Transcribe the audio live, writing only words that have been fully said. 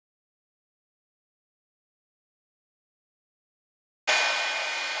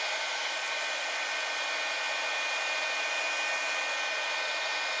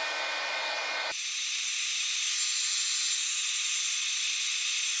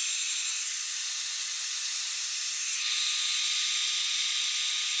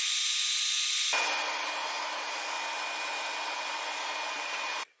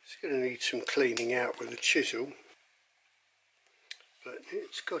going to need some cleaning out with a chisel, but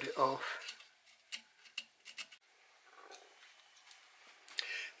it's got it off.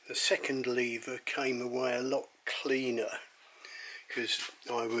 The second lever came away a lot cleaner because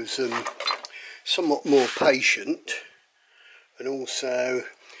I was somewhat more patient, and also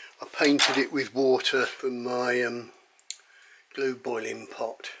I painted it with water from my glue boiling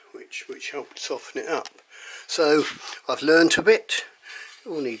pot, which helped soften it up. So I've learnt a bit. It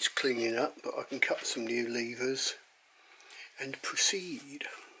all needs cleaning up, but I can cut some new levers and proceed.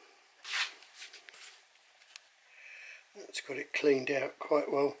 That's got it cleaned out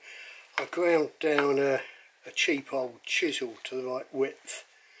quite well. I ground down a cheap old chisel to the right width.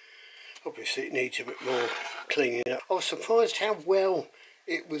 Obviously it needs a bit more cleaning up. I was surprised how well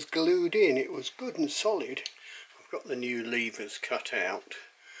it was glued in. It was good and solid. I've got the new levers cut out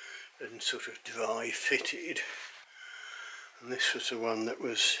and sort of dry fitted. And this was the one that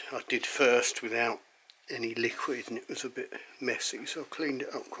I did first without any liquid, and it was a bit messy, so I cleaned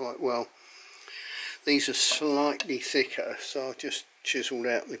it up quite well. These are slightly thicker, so I've just chiseled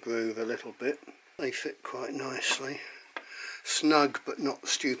out the groove a little bit. They fit quite nicely. Snug but not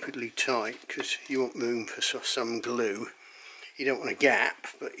stupidly tight, because you want room for some glue. You don't want a gap,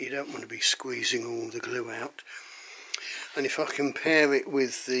 but you don't want to be squeezing all the glue out. And if I compare it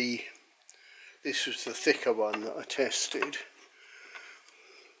with this was the thicker one that I tested,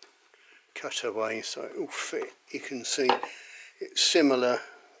 cut away so it will fit. You can see it's similar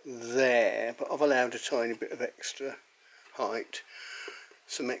there, but I've allowed a tiny bit of extra height,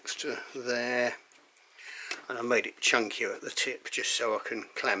 some extra there, and I made it chunkier at the tip just so I can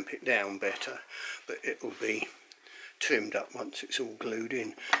clamp it down better, but it will be trimmed up once it's all glued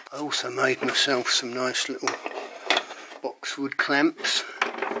in. I also made myself some nice little boxwood clamps,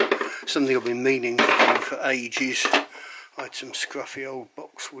 something I've been meaning to do for ages. I had some scruffy old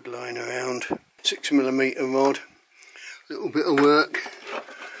boxwood lying around. 6mm rod, little bit of work,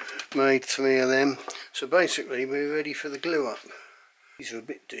 made 3 of them. So basically we're ready for the glue up. These are a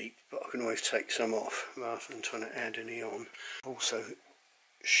bit deep, but I can always take some off rather than trying to add any on. Also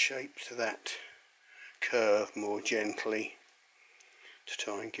shaped that curve more gently to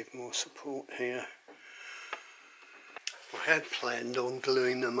try and give more support here. I had planned on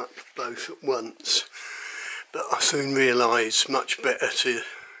gluing them up both at once, but I soon realised much better to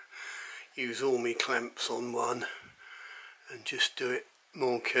use all my clamps on one and just do it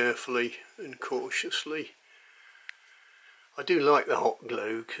more carefully and cautiously. I do like the hot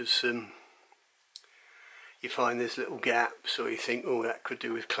glue because you find there's little gaps, or you think, oh, that could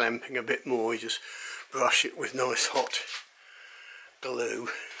do with clamping a bit more. You just brush it with nice hot glue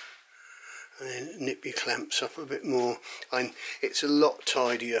and then nip your clamps up a bit more. It's a lot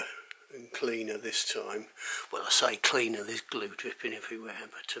tidier and cleaner this time. Well, I say cleaner, there's glue dripping everywhere,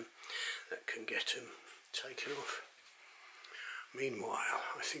 but that can get taken off. Meanwhile,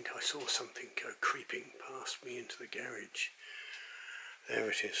 I think I saw something go creeping past me into the garage. There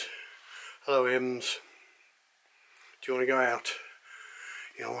it is. Hello, Ems. Do you want to go out?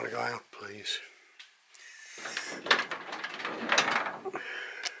 Yeah, I want to go out, please.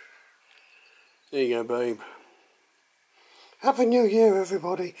 There you go, babe. Happy New Year,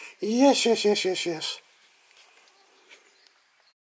 everybody. Yes, yes, yes, yes, yes.